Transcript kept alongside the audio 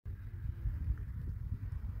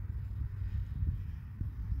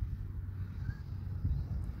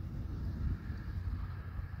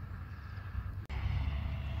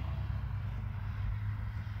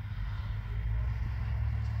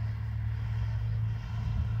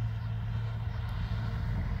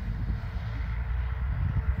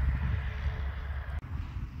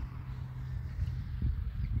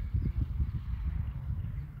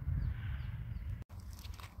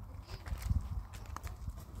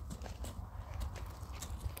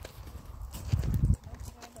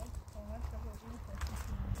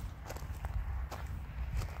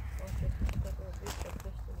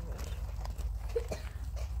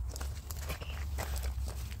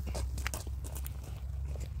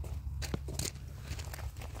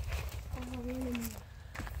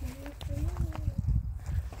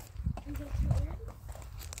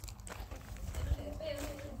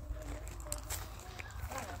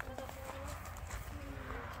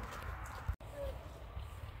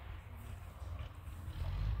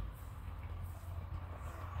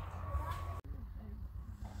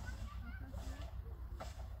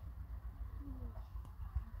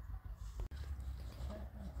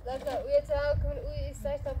لا ويتاكل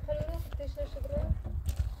ويستايتم خلو تشنا شكرا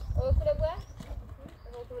أو كل أبوه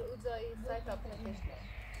هو كل أوزاي استايتم تشنا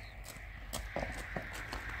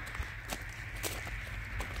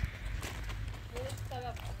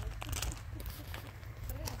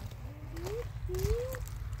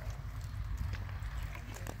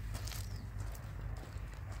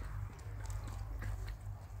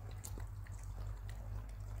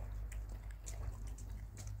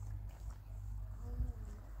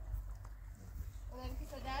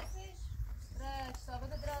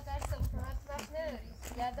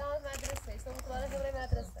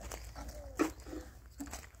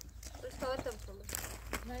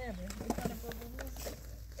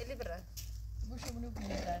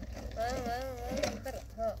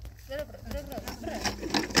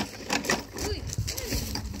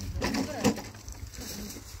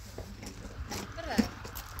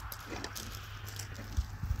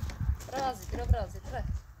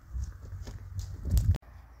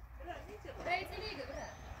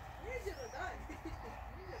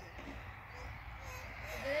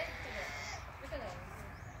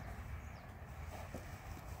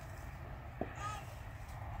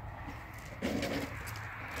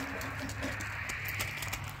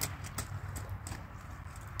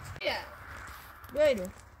Bueno.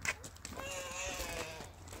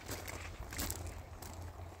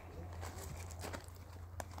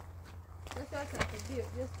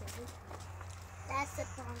 دست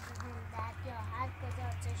پانزدهم دریا هر کجا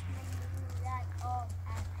چشم می‌گیرد آب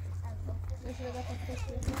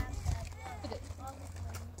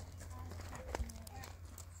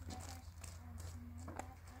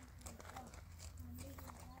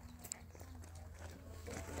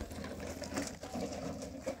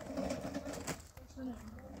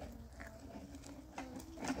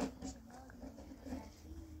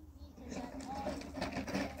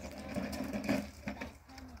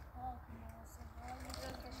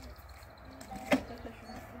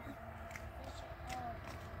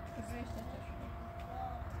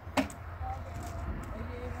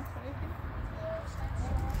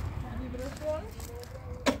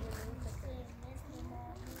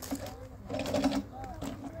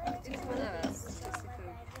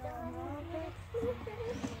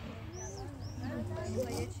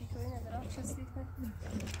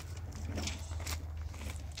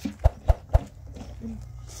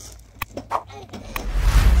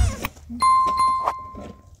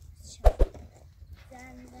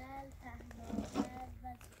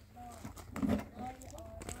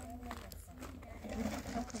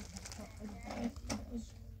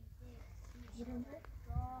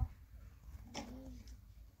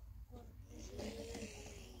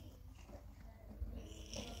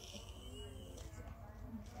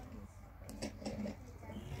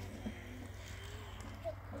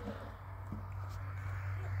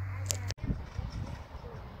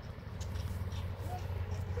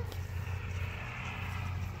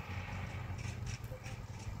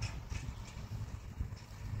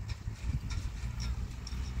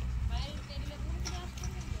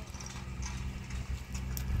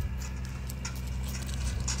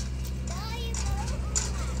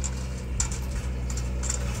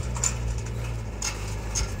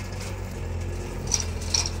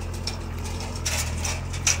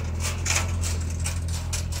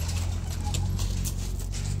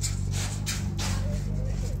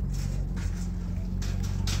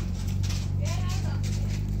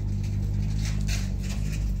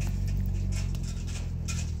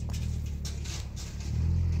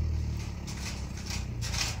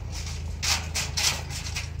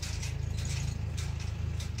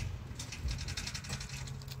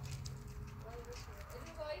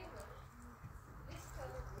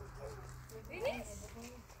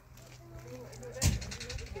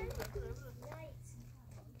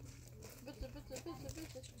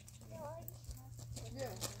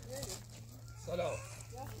سلام.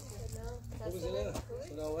 خوبی زنه؟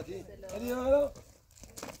 سلامتی؟ هدیه حالا؟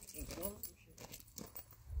 چی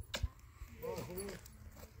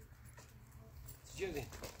کردی؟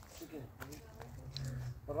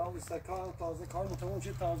 برام استکان تازه کار متمام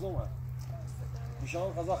چه تازه اومد.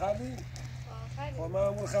 میشام غذا خردی؟ خیلی. خب من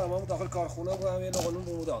همون خرم همون داخل کارخونه بودم یه نقلون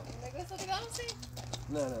بودم. نگاه تو دیگه همسی؟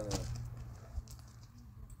 نه.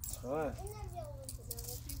 خب.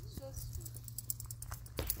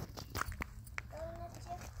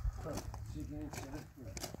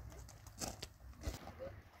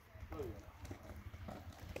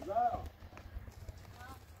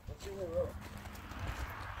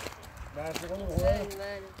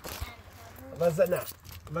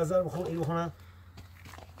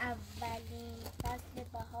 اولین فصل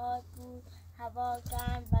بهار بود هوا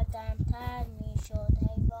گرم و گرمتر می شد.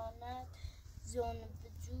 حیوانات جنب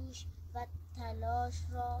جوش و تلاش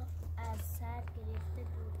را از سر گرفته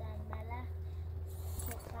بودند. ملخ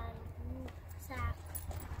سخنگو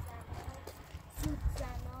سود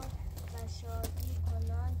زنان و شادی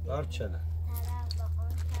کنان برچنه طرف و آن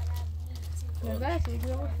طرف می‌چید. ببخش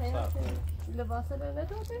اینو خیاط لباس رو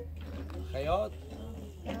نداده؟ خیاط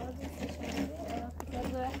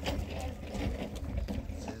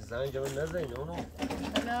زن جمعه نزدین اونو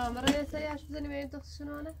نه مرا یه سری اش بزنیم این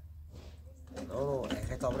دختشونانه اونو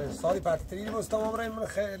خیطاب رین سالی پرتتری لباس تمام رین من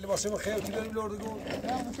لباس من خیاطی داریم لردگون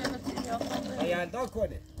نه مشه بسید یا خانده یلدا کنه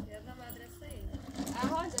یلدا مدرسه ای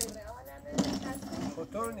احال داریم احال نمیده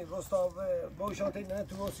خطورنی گستاو با شانتی نه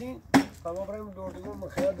تو باسین تمام رین لردگون من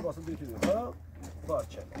خیاط لباس بیتی داریم ها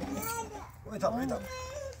بارچه ویتام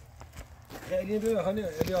خیلی به خانه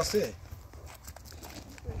الیاسه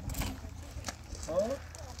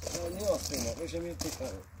ها نه آسینا بشه می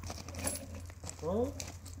تکرار ها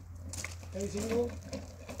خیلی چیزو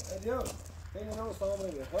الیاس خیلی نام سلام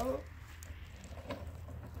میگه ها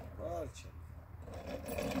بارچه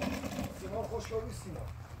سیما خوشگلی سیما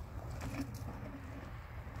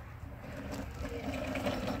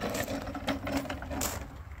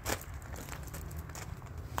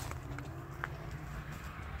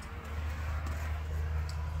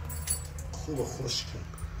خوب خشک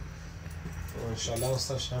انشالله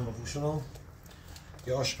استش هم بپوشونم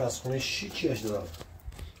یه آشپزخونه شیکیش دارم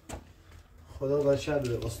خدا بچه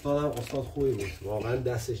بده استاد خوبی بود واقعا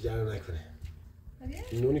دستش در نکنه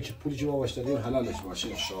نونی که پولی که ما باش دادیم حلالش باشه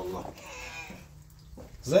انشالله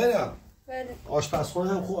زینب بله آشپزخونه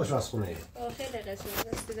هم خوب آشپزخونه ای خیلی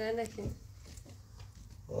قشنگه دست در نکن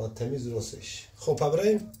تمیز درستش خب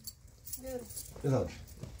پبریم بذار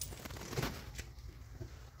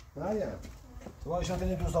مریم تو با ایشان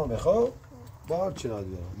تنید دوستان بخواه بارچه را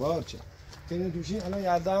دیارم بارچه تنید دوشین الان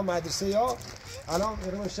یلده هم مدرسه یا الان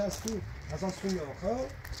ارمان شست تو اساس خون یا خواه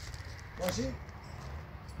باشی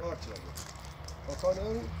بارچه را دیارم با کار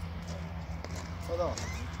نمون خدا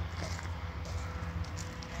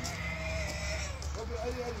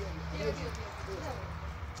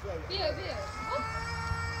بیا بیا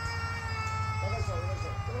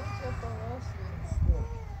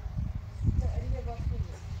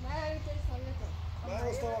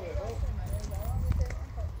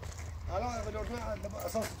الان اولورنا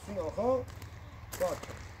اساس سنة اخو باك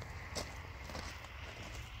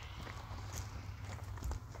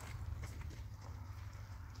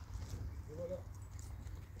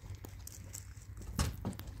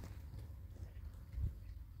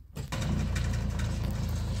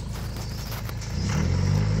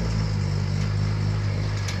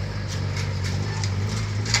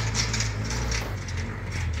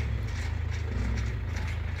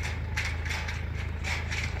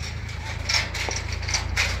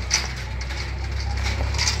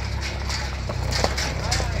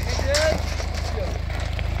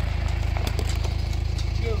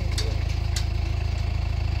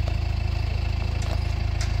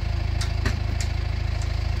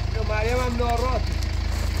مریم هم نارات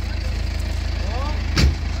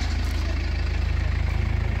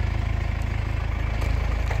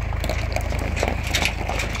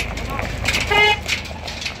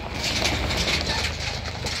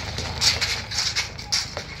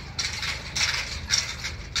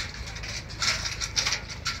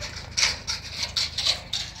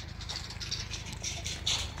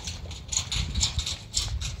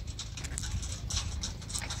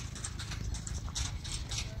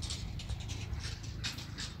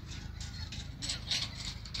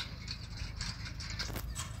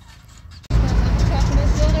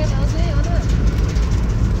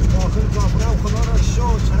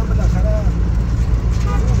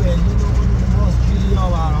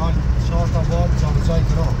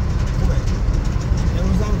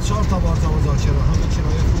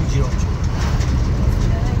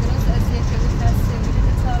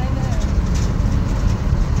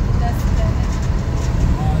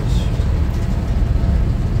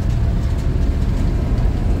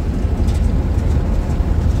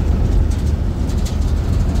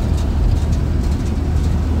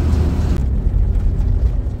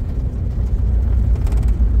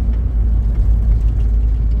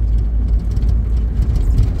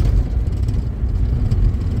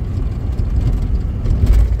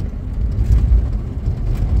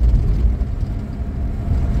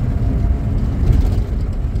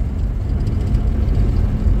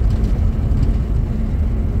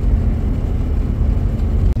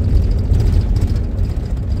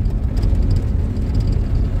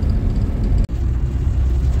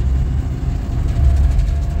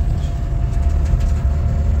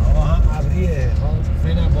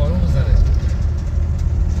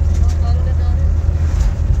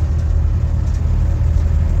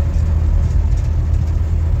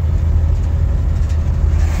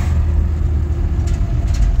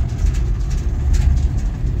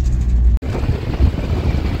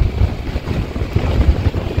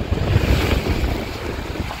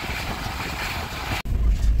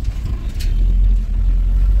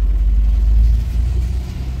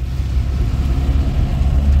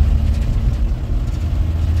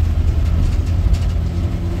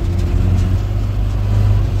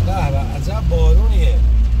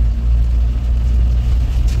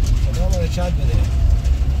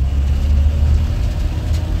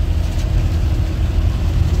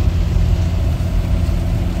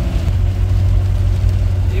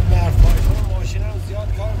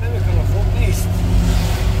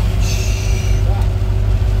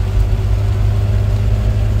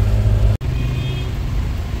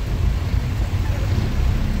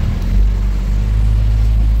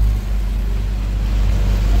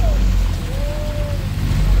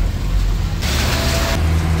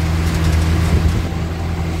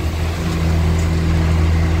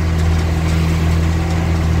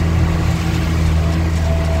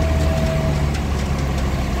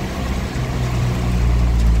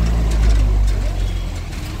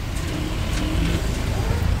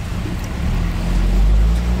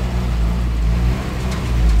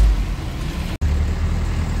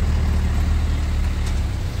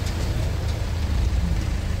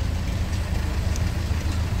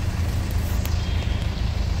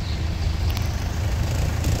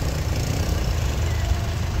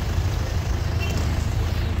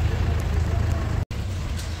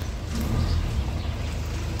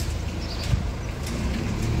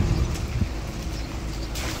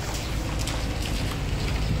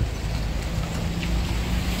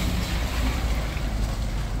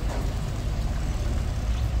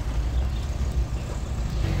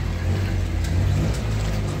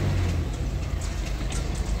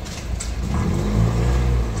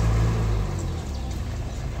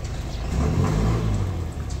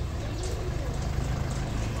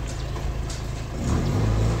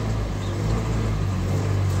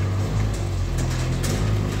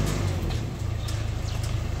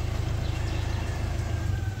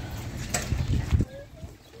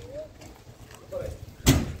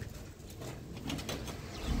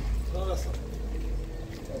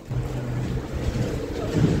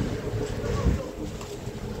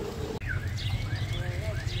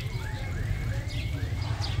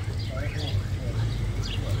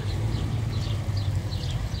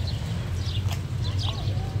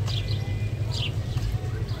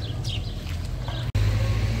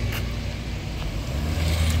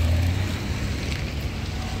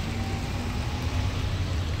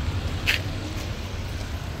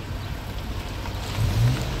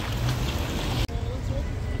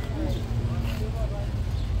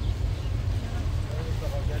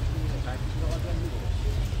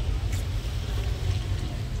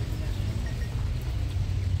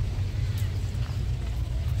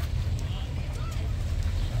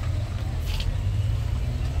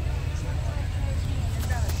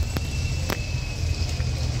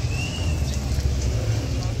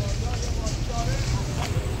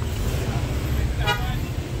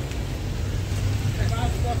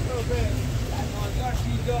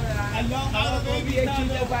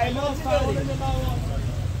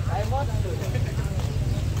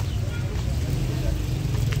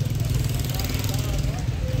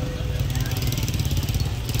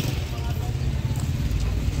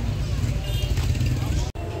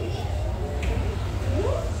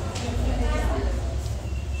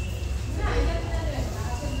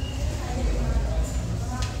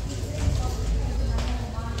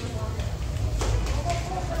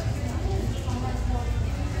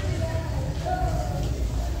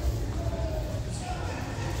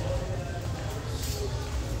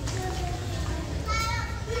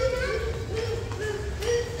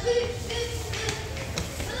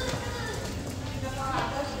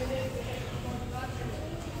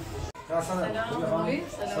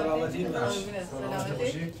سلامتی باش.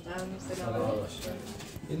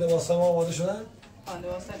 این لباس ما آماده شدن؟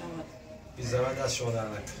 لباس آماده. بی زحمت دست شما در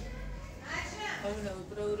نکنه.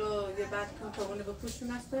 برو یه بعد کن تا اونه بپوشون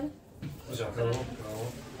هسته؟ کجا برو؟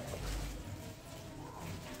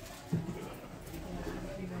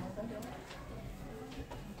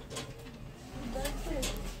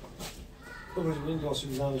 بگوید این لباسی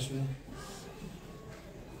بیزنش بدیم.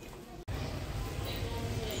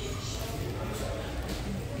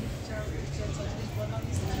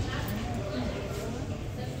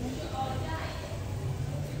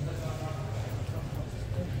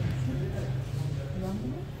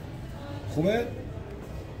 خوبه؟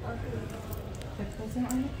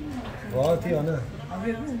 راحتی یا نه؟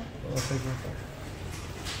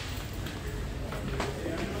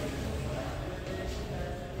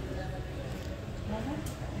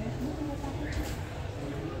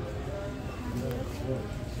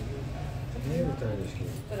 نمیتونیش که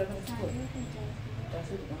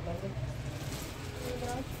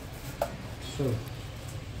شو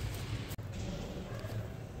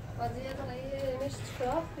قضیه دقیقه مش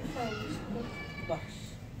چکاف بفهمیش باش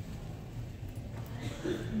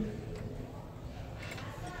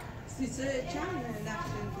سیزه چند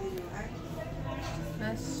نقشن دیو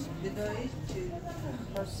بس بدایش چی؟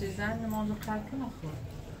 با 13 نماز و خرکه نخور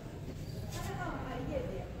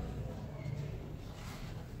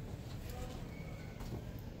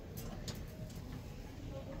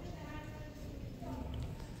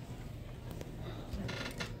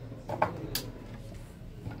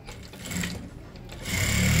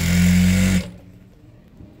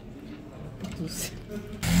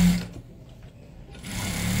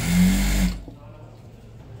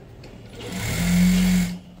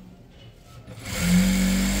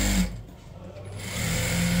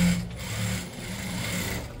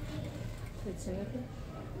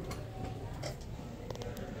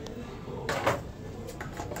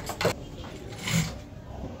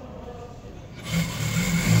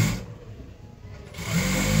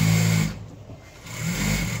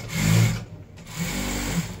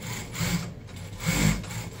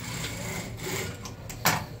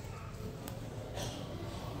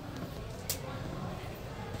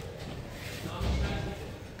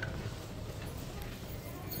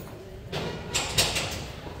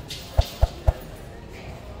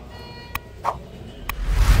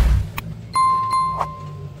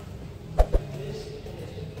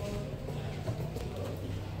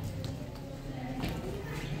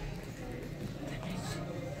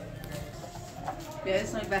بیا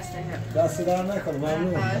اسمی بسته هم دست در نکنه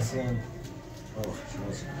ممنون دست من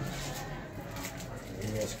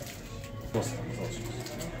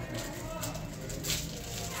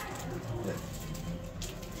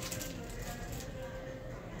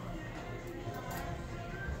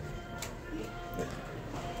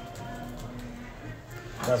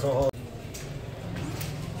دست ها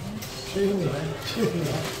چی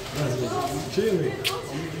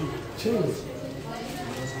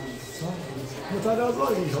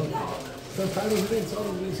متنازعی می‌کنه. تا فرض بدین سال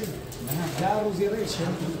می‌رسید. در روزی ریش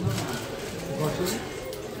هم. باشه.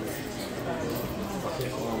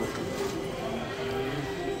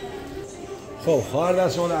 خب خواهر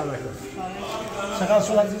دست شما در نکنه. چقدر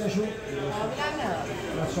شد از اینشون؟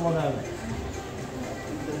 دست شما در نکنه.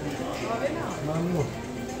 ممنون.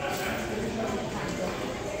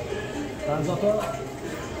 تنزاتا؟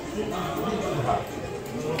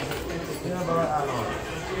 اینا برای الان.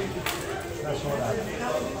 دست شما در نکنه.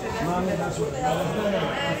 ممنون دست شما در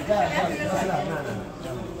نکنه.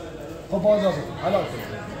 خب باز آزاد کن. حالا کن.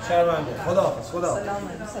 شرمنده. خداحافظ. خدا. سلام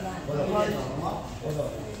خدا.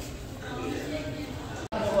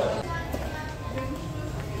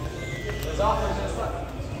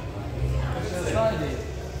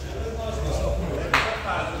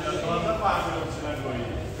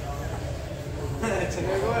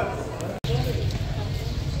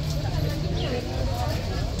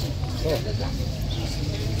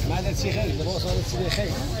 ماذا تسيخي؟ دابا وصلت تسيخي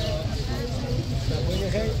خير.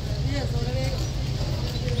 وين خير؟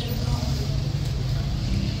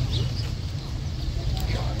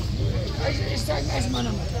 ايش ما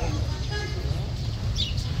نمت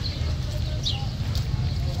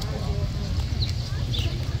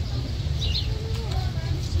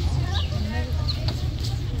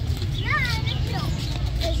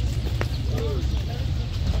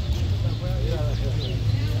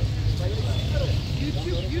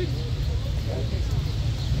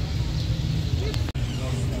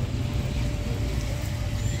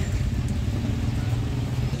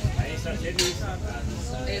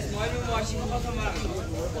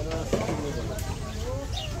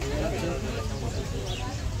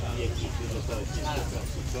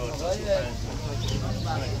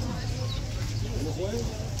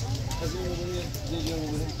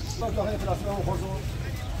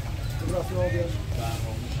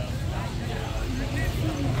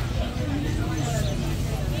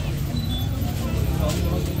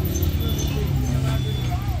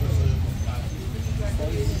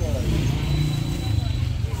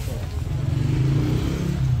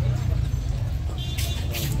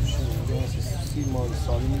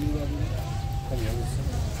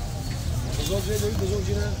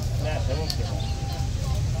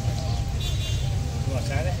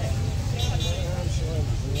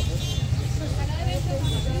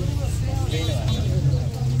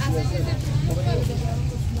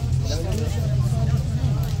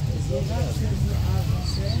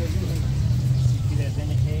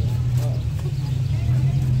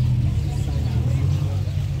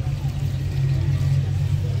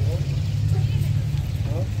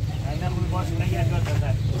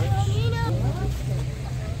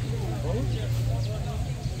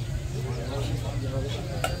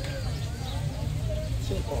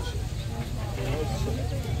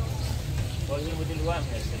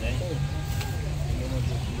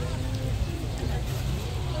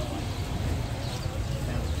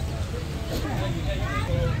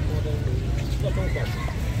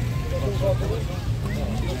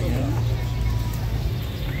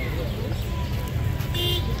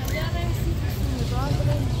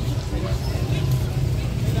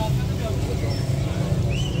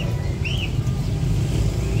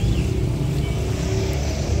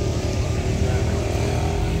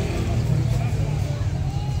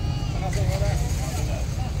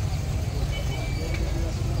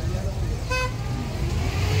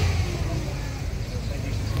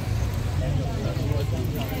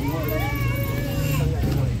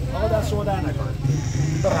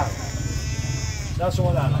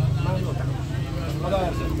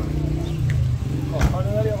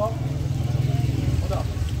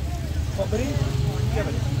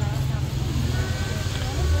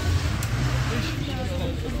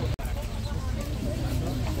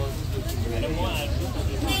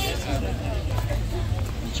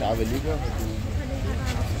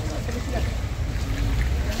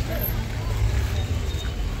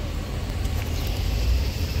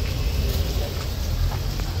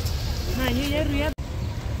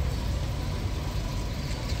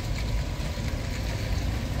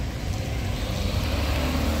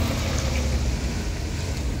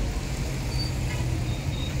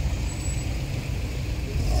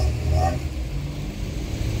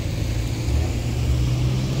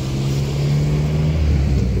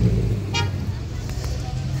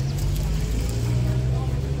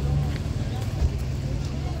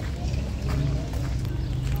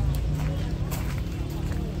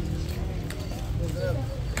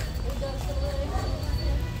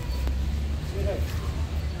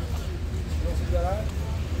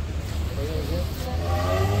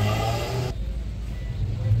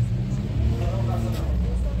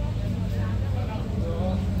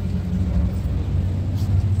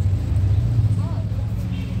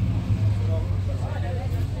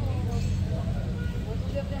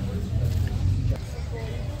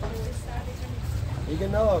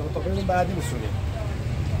نه تا بریم بعدی میسونیم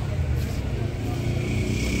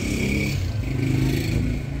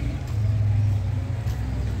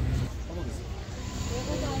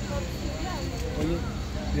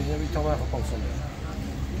یه تا من خواهم سونیم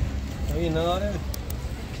این نداره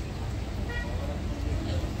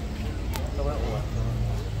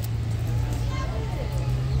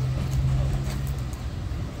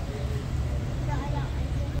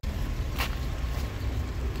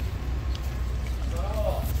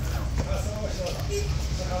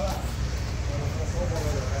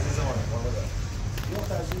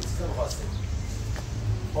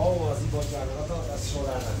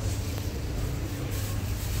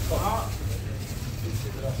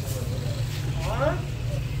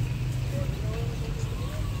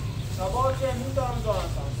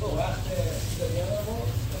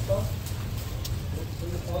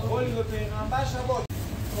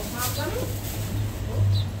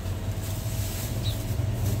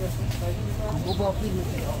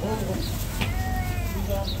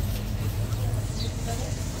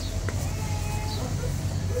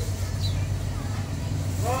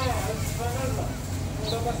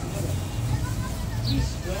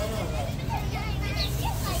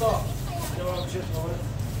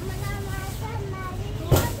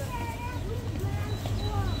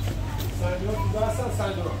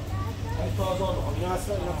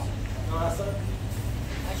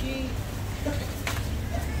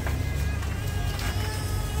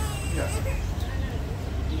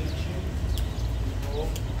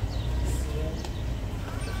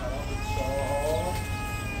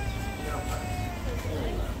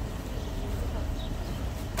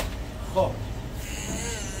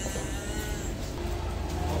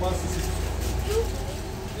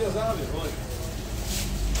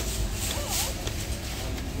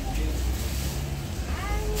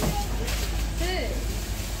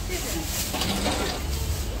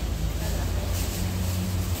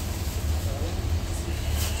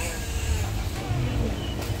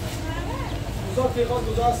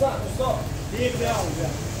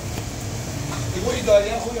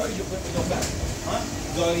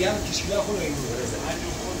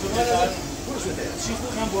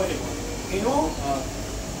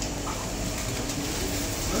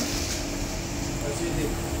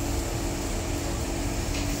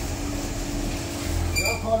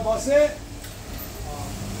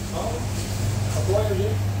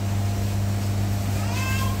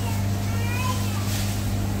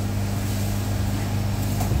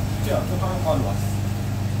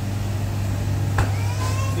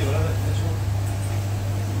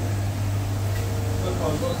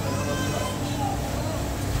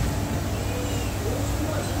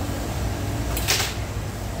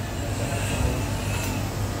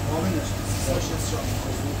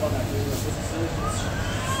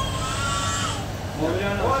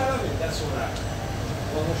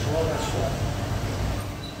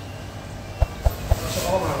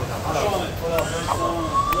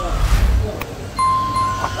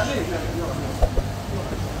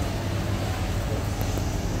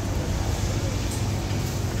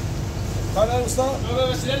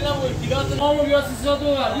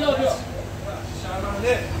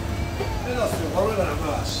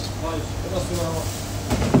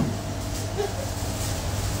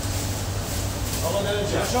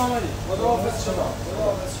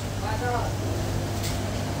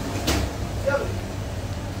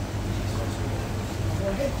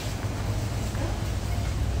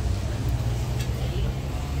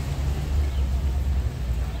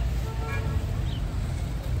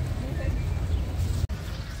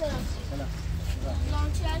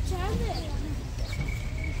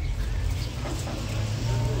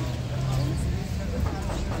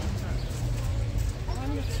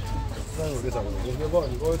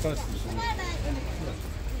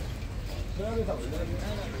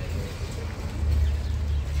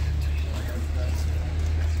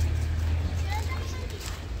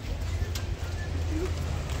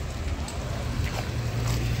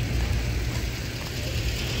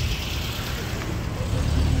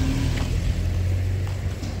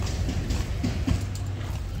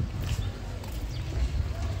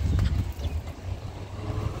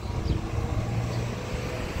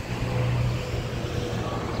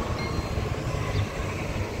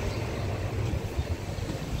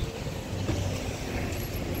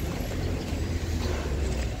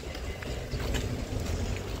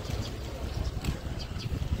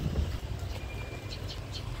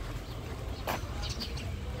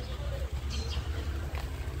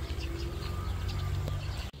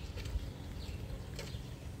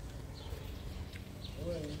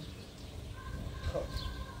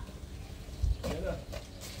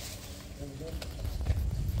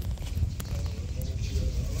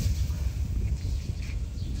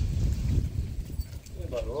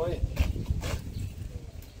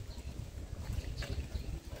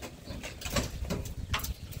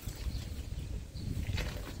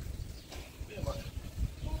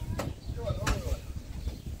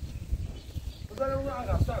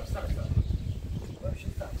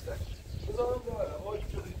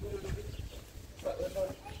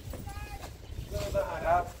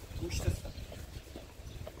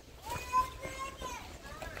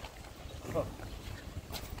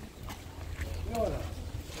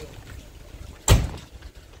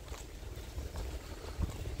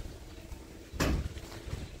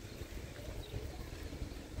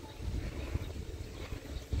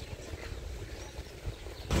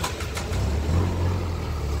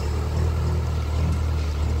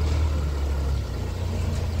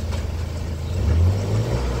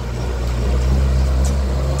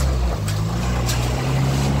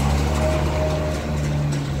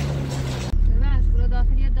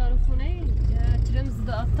دارخونه چرم زد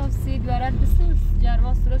آفتاب سی دوارد بسوز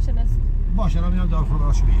جرما سرو شناس باشه الان میام دارخونه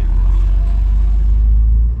براشو بگیرم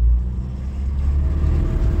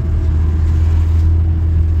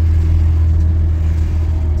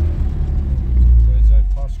جای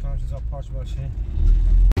پارچ کنم چیزا پارچ باشه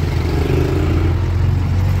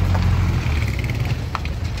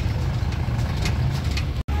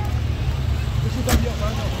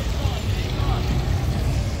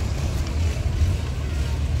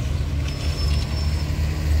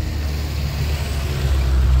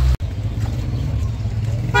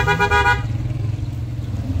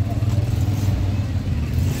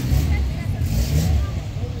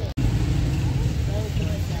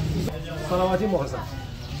سلامتی محسن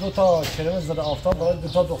دو تا کرم ضد آفتاب برای دو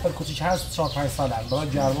تا دختر کوچیک هست 4 5 ساله برای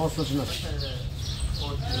گرما و سوزش نشه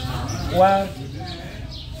و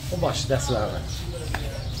باش دست برای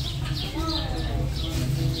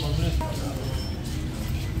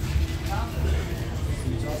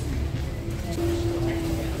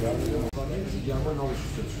گرما نامش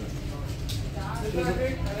شد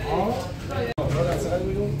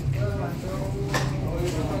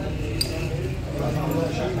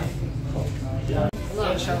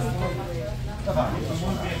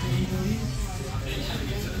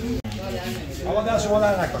اما دست شما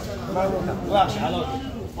در نکن ممنونم ببخشید حلال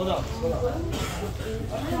خدا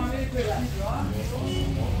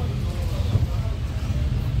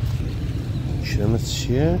شرمت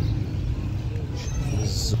چیه؟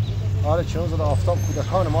 آره چون زده آفتاب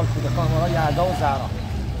کودکان مال کودکان مال یعدا و زهرا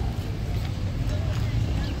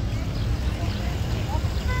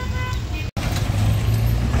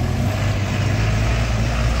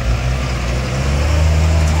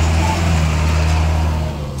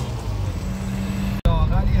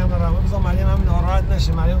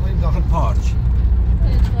مریم بریم داخل پارک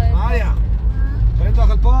مریم بریم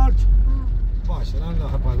داخل پارک باشه بریم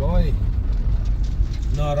داخل پارک بابایی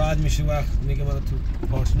ناراحت میشه وقت میگه من تو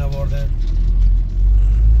پارک نبردن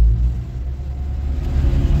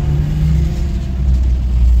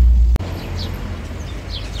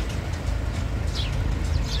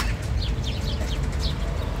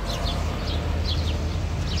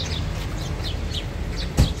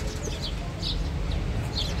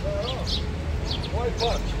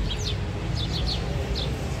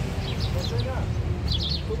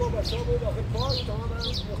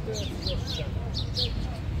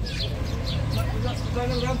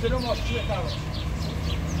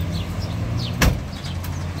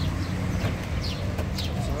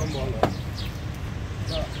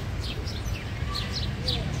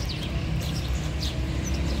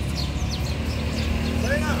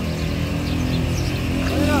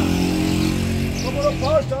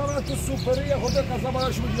تو سوپری خود قضا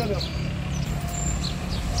براش میگیرم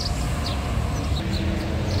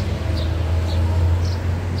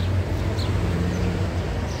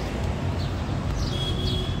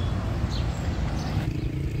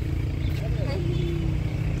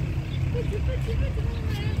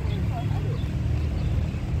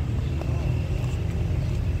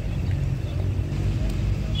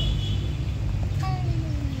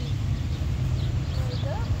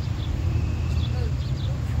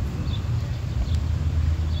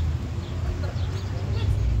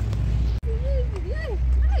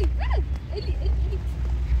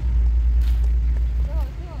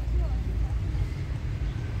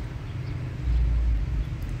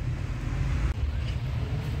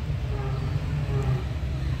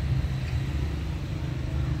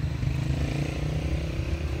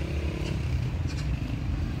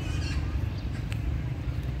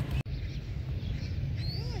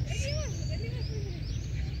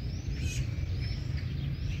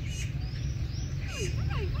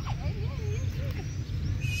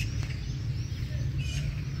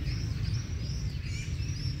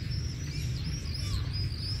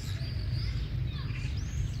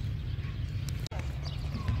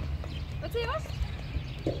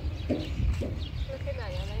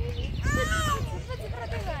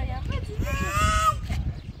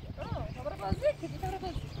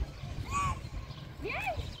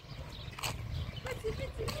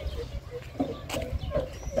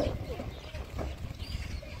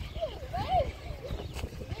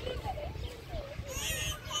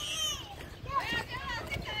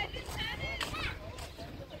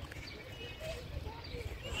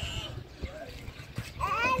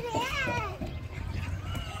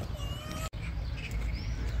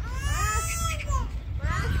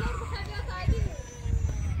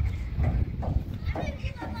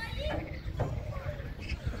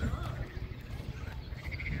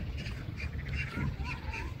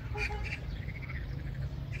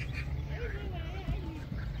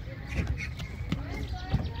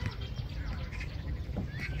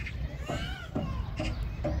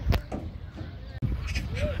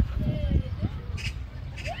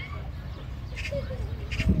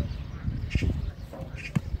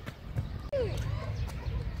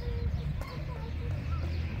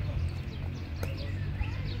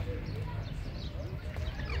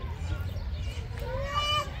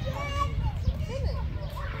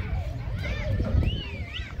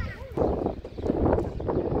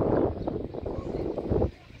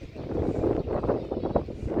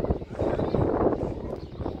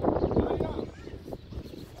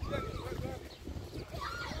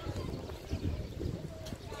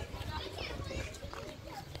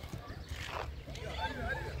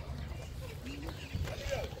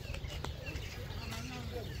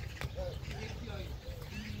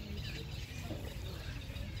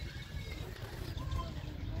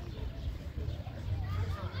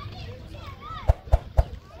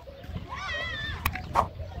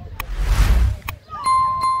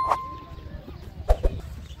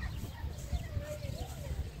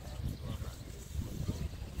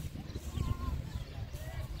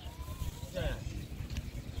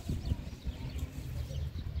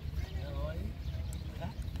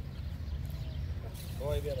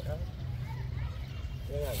وای بیا بخیر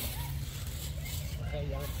بیا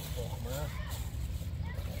خیلی هم تخمه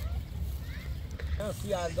کسی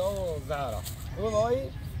یلدا و زهرا خوبه وای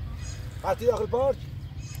حتی داخل پارک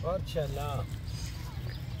چلا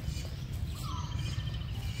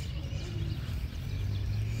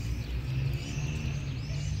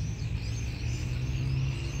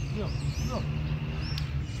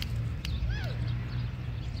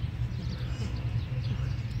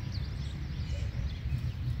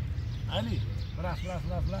علی رفت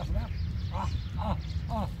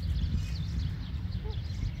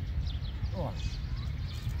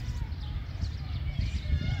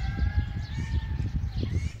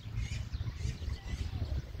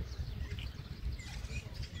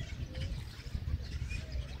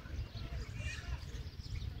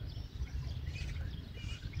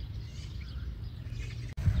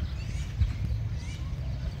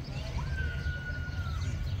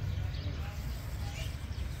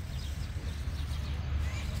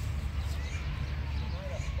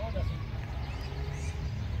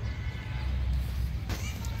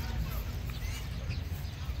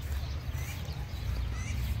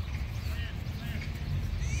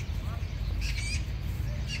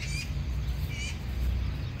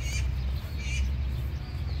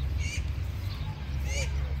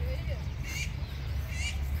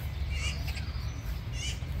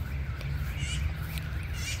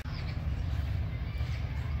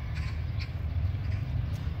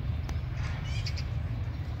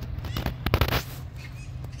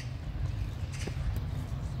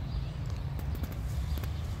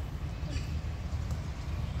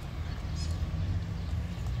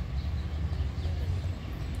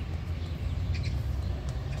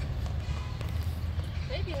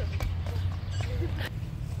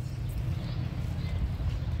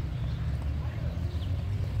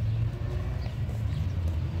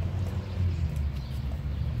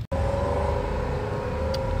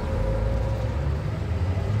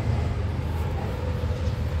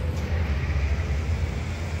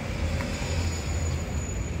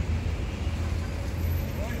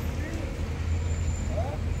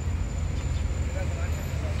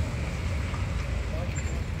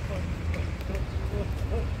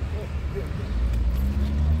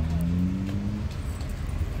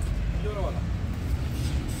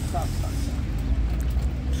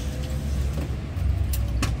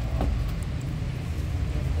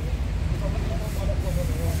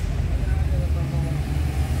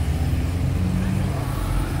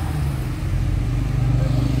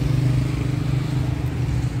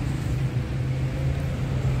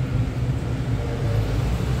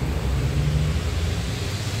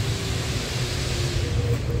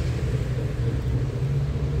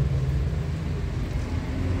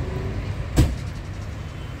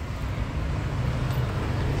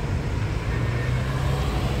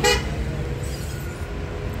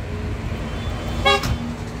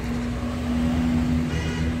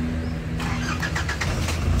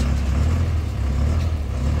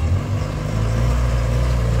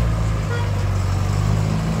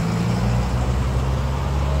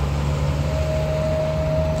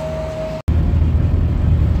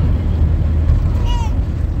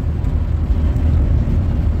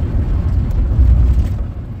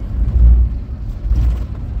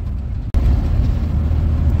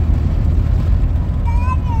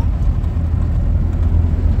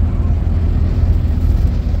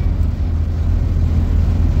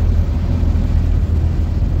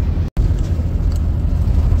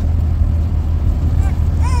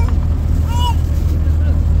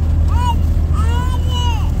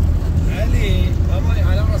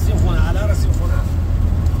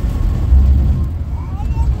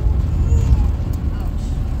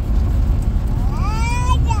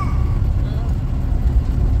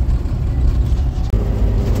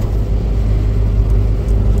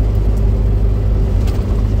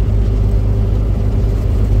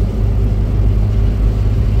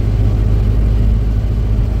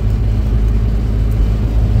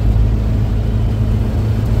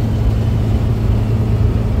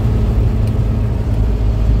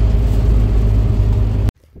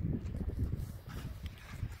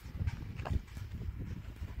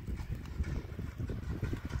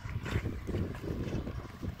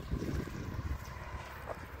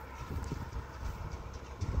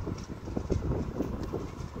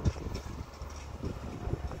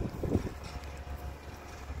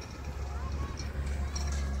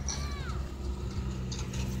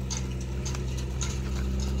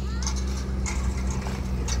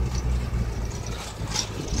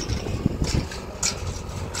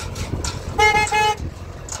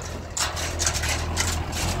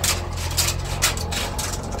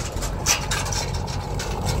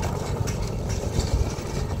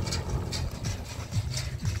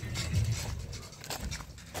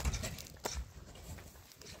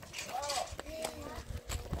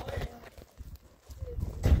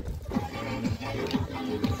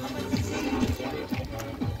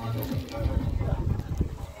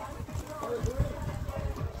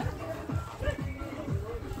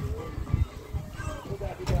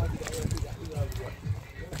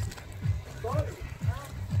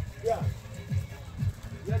بیا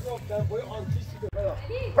یه گفتم باید آنتیستی به بدا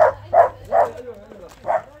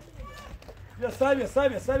بیا سای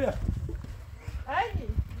بیا علی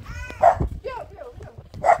بیا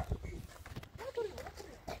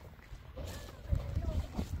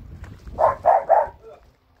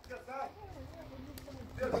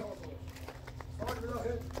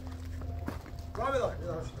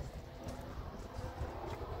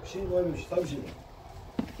بشین باید میشه تا بشین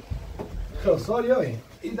خب سال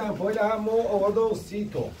این دمپایی هم ما آوردم 30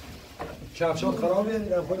 تا کفشات خرابه این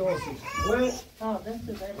دمپایی ما 30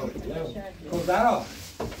 خب زهرا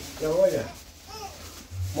یا باید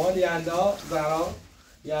مال یلدا زهرا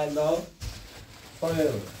یلدا پایه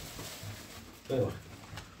رو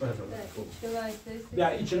بیا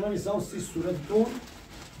این چرا میسام 30 صورت دون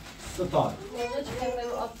ستار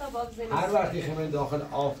هر وقتی خیمه داخل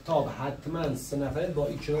آفتاب حتما 3 نفره با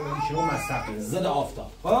این چرا مصرف کنید ضد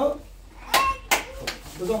آفتاب ها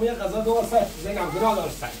بذار یه غذا دو واسه زینب گناه دار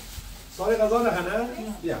سعی سال غذا نخنه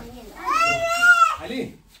بیا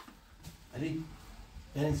علی یعنی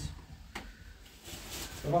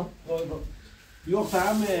بابا بیوخت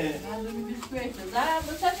همه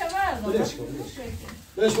بلش کن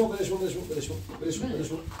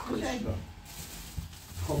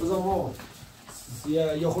خب بذار ما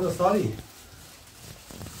یه خود سالی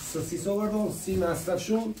 30 آوردم 30 مصرف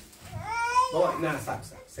شون بابا نه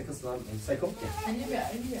سکن سلام سکن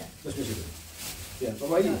بش میشه بیا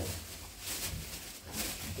بابا این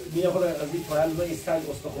میگه خود از این پایل با این سگ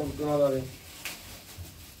استخون گناه داره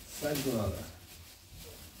سگ گناه داره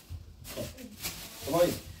خب بابا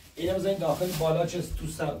اینم بزنید داخل بالا چه تو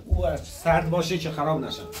سرد باشه که خراب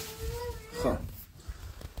نشن خب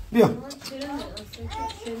بیا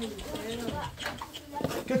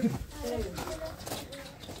کت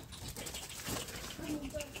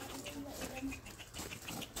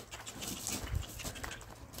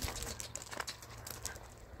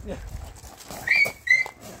بیا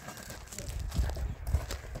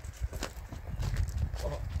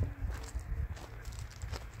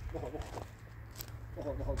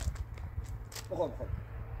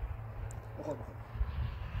بخور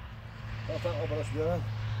آبراش بیارن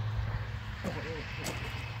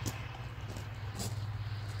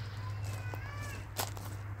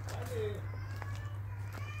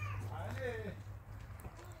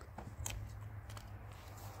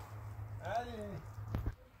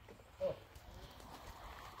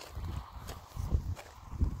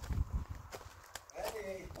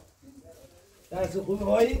درس خوبی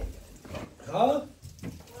هایی؟ ها؟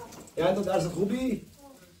 یعنی تو درس خوبی؟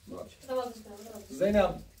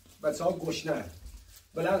 زینب بچه ها گشنه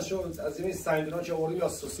بلند شد از این سنگینا که آوردیم یا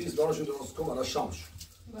سوسیس دارشون درست کن برای شام شد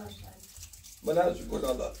بلند شد گل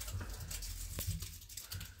داد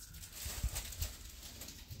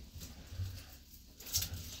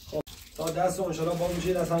خب تا دست و انشالله باز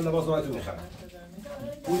میشه دست هم لباس نوعیتون میخرم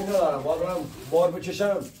پولی ندارم باید برم بار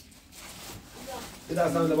بکشم یه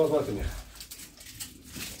دست هم لباس نوعیتون میخرم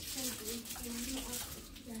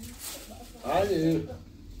علی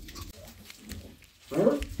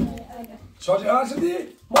شاجی اول شدی؟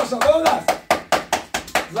 ماشاءالله دست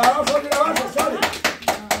زهرا شاجی اول شد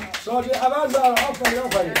شاجی اول زهرا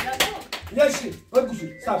آفرین یشی باید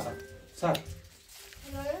گوشی سر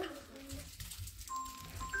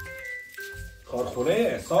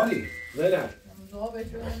کارخونه سالی زینب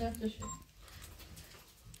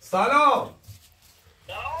سلام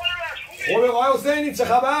خوبه آقای حسینی چه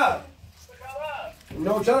خبر؟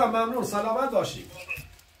 نوکرم ممنون سلامت باشی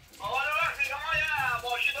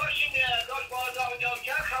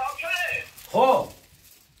خب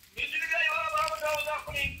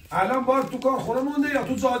الان بار تو کارخونه مونده یا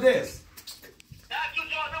تو زاده است؟ نه تو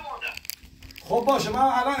زاده مونده. خب باشه من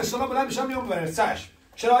الان اصلا بلند میشم میام ببرم چشم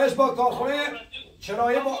کرایش با کارخونه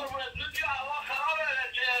کرایه با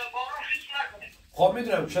خب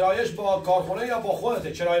میدونم کرایش با کارخونه یا با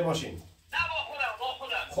خودته کرایه ماشین؟ نه با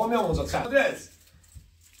خودم خب میام اونجا زاده است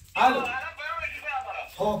الان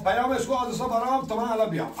خب پیامش کو آدرسا برام تا من الان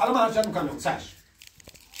بیام الان من هرچند میکنم چشم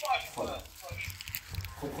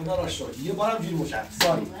خب خدا را شد یه بارم گیر موشد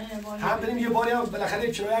ساری هم بریم یه باری هم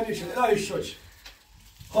بالاخره کرایه هم میشه الهی شد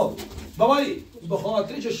خب بابایی به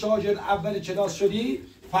خاطری که شاگرد اول کلاس شدی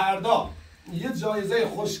فردا یه جایزه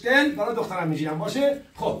خوشگل برای دخترم میگیرم باشه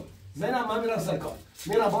خب زینب من میرم سر کار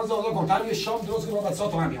میرم باز آزاد کنم تا یه شام درست کنم بعد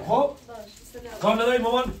ساعت من میام خب کام نداری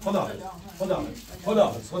مامان خدا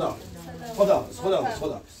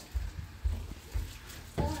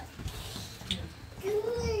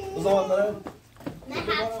بزامان برم نه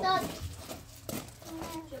 70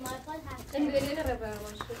 شما این بلیه نبرم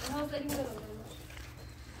باشه.